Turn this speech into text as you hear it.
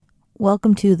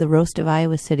Welcome to The Roast of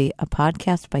Iowa City, a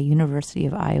podcast by University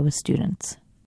of Iowa students.